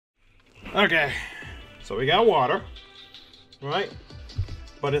Okay, so we got water, right?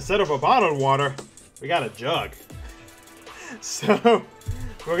 But instead of a bottled water, we got a jug. So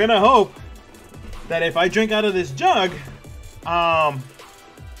we're gonna hope that if I drink out of this jug,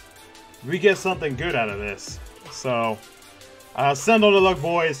 we get something good out of this. So send all the luck,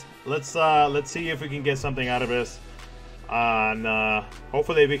 boys. Let's see if we can get something out of this, and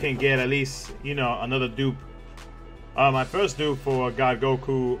hopefully we can get at least, you know, another dupe. My first dupe for God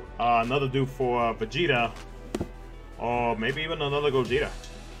Goku, another dupe for Vegeta, or maybe even another Gogeta.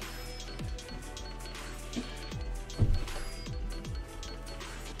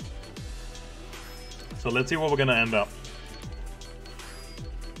 So let's see what we're gonna end up.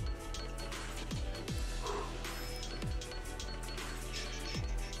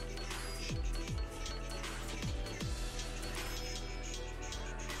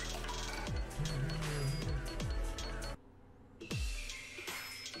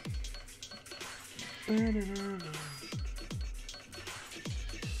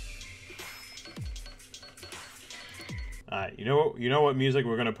 Alright, you know what music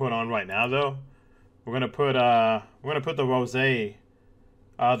we're gonna put on right now though? We're gonna put the Rose, the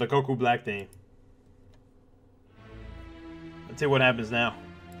Goku Black theme. Let's see what happens now.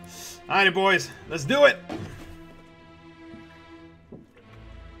 Alrighty, boys, let's do it.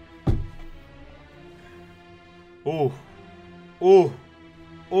 Ooh, ooh,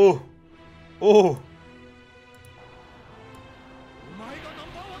 ooh, ooh.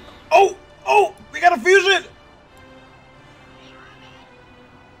 Oh, oh, we got a fusion.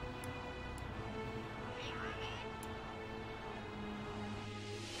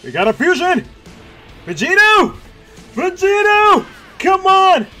 We got a fusion! Vegito! Vegito! Come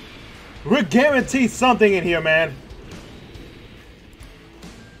on! We're guaranteed something in here, man.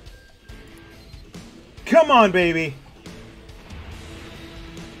 Come on, baby.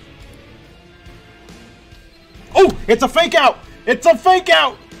 Oh, it's a fake out! It's a fake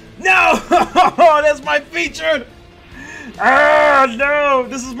out! No! That's my featured! Ah, no!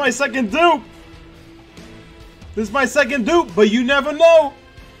 This is my second dupe! This is my second dupe, but you never know!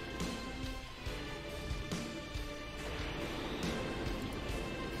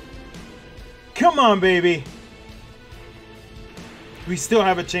 Come on, baby. We still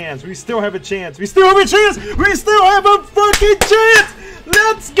have a chance. We still have a chance. We still have a chance. We still have a fucking chance.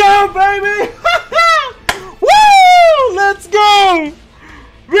 Let's go, baby. Woo! Let's go.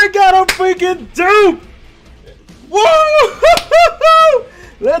 We got a freaking dupe. Woo!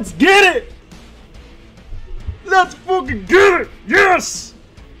 Let's get it. Let's fucking get it. Yes.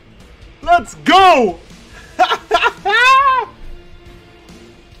 Let's go.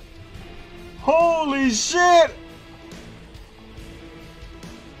 Holy shit!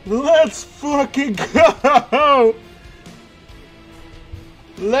 Let's fucking go!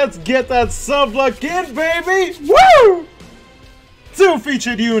 Let's get that sub luck in, baby! Woo! 2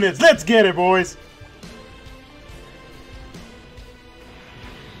 featured units. Let's get it, boys.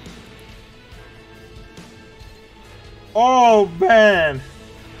 Oh, man.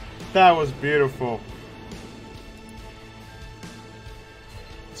 That was beautiful.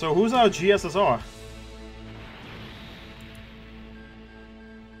 So who's our GSSR?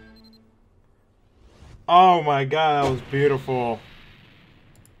 Oh my god, that was beautiful.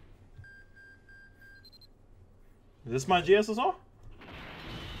 Is this my GSSR?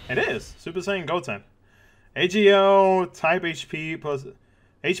 It is. Super Saiyan Goten. AGL, type HP plus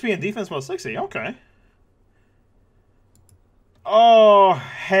HP and defense plus 60. Okay. Oh,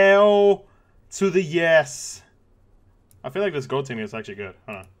 hell to the yes. I feel like this Goten is actually good.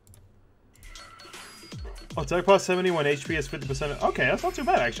 Hold on. Oh, attack plus 70 when HP is 50%. Okay, that's not too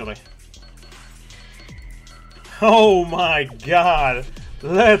bad, actually. Oh my god.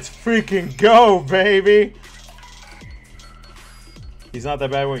 Let's freaking go, baby. He's not that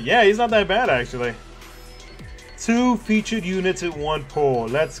bad. Yeah, he's not that bad, actually. 2 featured units in 1 pull.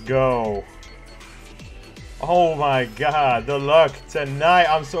 Let's go. Oh my god, the luck tonight.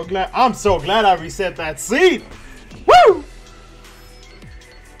 I'm so glad I reset that seat. Woo!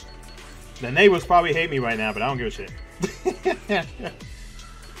 The neighbors probably hate me right now, but I don't give a shit.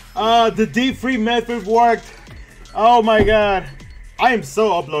 The deep free method worked. Oh my god. I am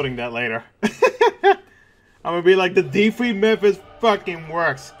so uploading that later. I'm gonna be like, the deep free method fucking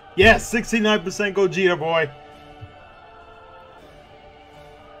works. Yes, 69% Gogeta, boy.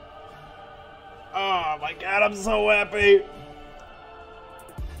 Oh my god, I'm so happy.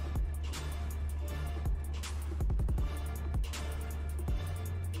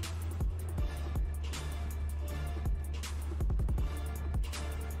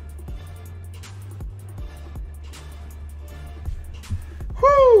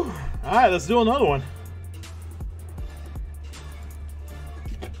 Alright, let's do another one.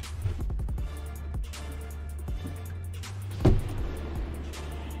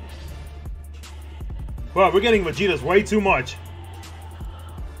 Well, we're getting Vegetas way too much.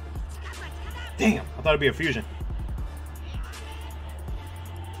 Damn, I thought it'd be a fusion.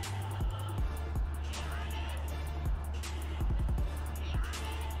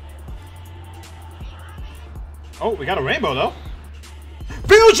 Oh, we got a rainbow though.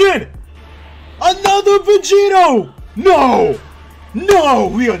 Fusion! Another Vegito! No! No!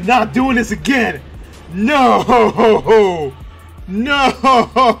 We are not doing this again! No! No!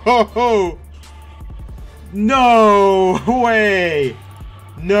 No way!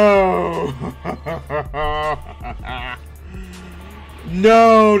 No!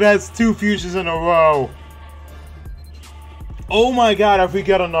 No, that's 2 fusions in a row. Oh my god, if we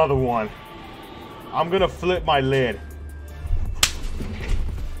get another one, I'm gonna flip my lid.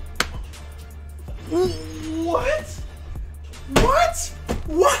 What? What?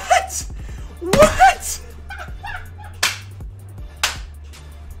 What? What?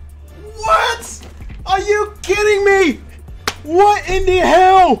 What? Are you kidding me? What in the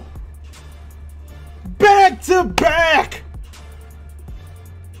hell? Back to back.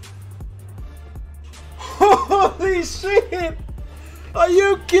 Holy shit. Are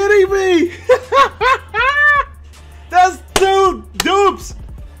you kidding me? That's 2 dupes.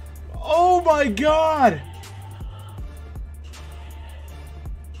 Oh my god.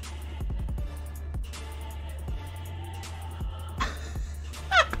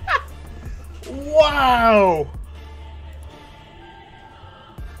 Wow.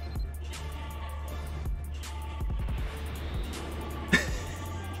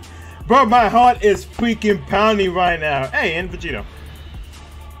 Bro, my heart is freaking pounding right now. Hey, and Vegito.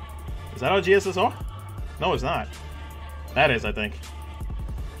 Is that our GSSR? No, it's not. That is, I think.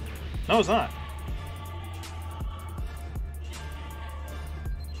 No, it's not.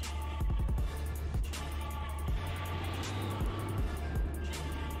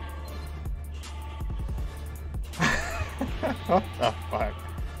 What the fuck?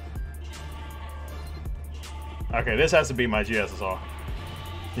 Okay, this has to be my GSSR.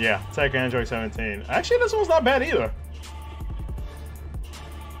 Yeah, Tech Android 17. Actually, this one's not bad either.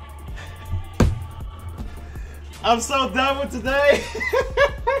 I'm so done with today.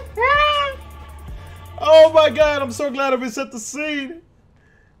 Oh my god, I'm so glad I set the scene.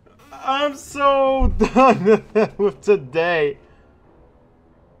 I'm so done with today.